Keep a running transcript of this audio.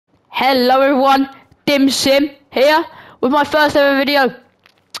Hello everyone, DimSim here with my first ever video.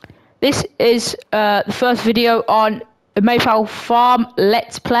 This is the first video on the Maypole farm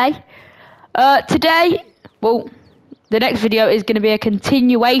Let's Play. Today, well, the next video is going to be a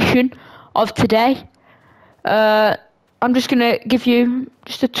continuation of today. I'm just going to give you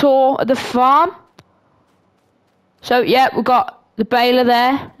just a tour of the farm. So yeah, we've got the baler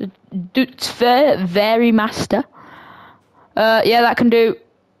there, the DimSim Master. Yeah, that can do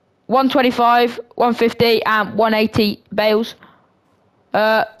 125, 150 and 180 bales.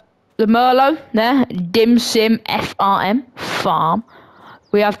 The Merlot there, DimSim FRM farm.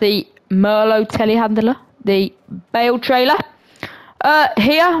 We have the Merlot telehandler, the bale trailer.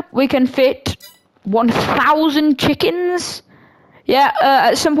 Here we can fit 1,000 chickens. Yeah,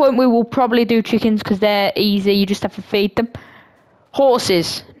 at some point we will probably do chickens because they're easy, you just have to feed them.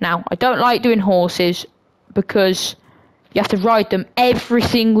 Horses. Now, I don't like doing horses because you have to ride them every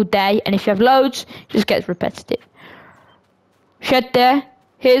single day, and if you have loads, it just gets repetitive. Shed there.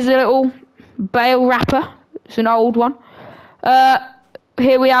 Here's a little bale wrapper. It's an old one.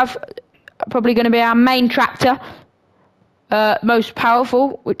 Here we have probably going to be our main tractor, most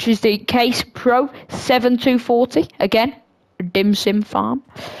powerful, which is the Case Pro 7240. Again, DimSim farm.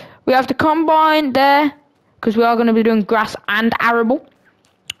 We have the combine there because we are going to be doing grass and arable.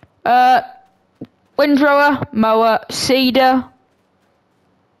 Windrower, mower, seeder.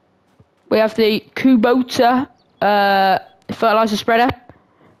 We have the Kubota fertilizer spreader.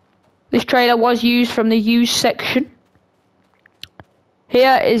 This trailer was used from the used section.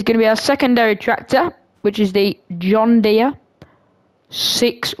 Here is going to be our secondary tractor, which is the John Deere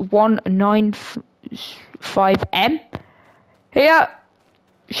 6195M. Here,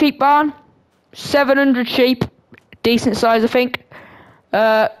 sheep barn, 700 sheep, decent size I think.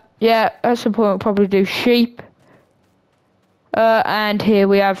 Yeah, at some point we'll probably do sheep. And here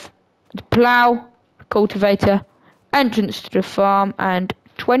we have the plough, cultivator, entrance to the farm, and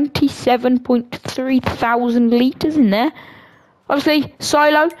 27.3 thousand litres in there. Obviously,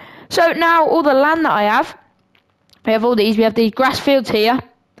 silo. So now all the land that I have, we have all these. We have these grass fields here,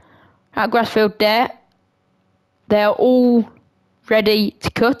 that grass field there. They're all ready to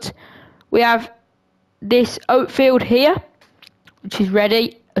cut. We have this oat field here, which is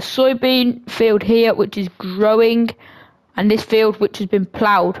ready. A soybean field here, which is growing, and this field which has been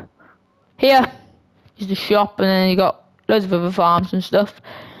ploughed. Here is the shop, and then you got loads of other farms and stuff.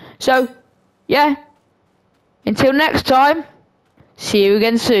 So yeah, until next time, see you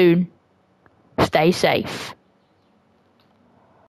again soon. Stay safe.